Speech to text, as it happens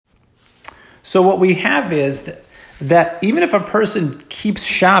So what we have is that even if a person keeps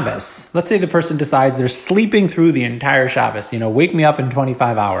Shabbos, let's say the person decides they're sleeping through the entire Shabbos, wake me up in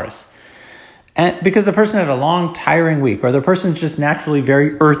 25 hours. And because the person had a long, tiring week, or the person's just naturally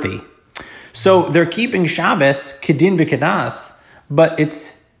very earthy. So they're keeping Shabbos, kedin v'kedas, but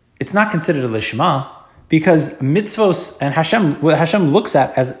it's not considered a lishma, because mitzvos and what Hashem looks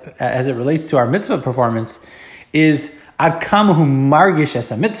at as it relates to our mitzvah performance is ad kama hu margish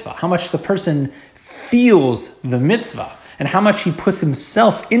es a mitzvah, how much the person feels the mitzvah and how much he puts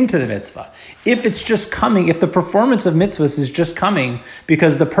himself into the mitzvah. If it's just coming, if the performance of mitzvahs is just coming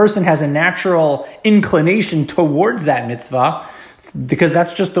because the person has a natural inclination towards that mitzvah, because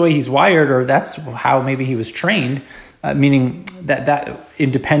that's just the way he's wired, or that's how maybe he was trained, meaning that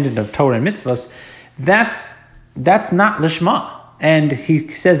independent of Torah and mitzvahs, that's not lishma. And he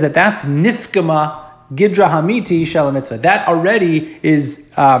says that's nifkama gidra hamiti shel mitzvah. That already is,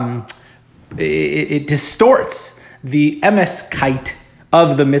 it distorts the emeskite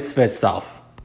of the mitzvah itself.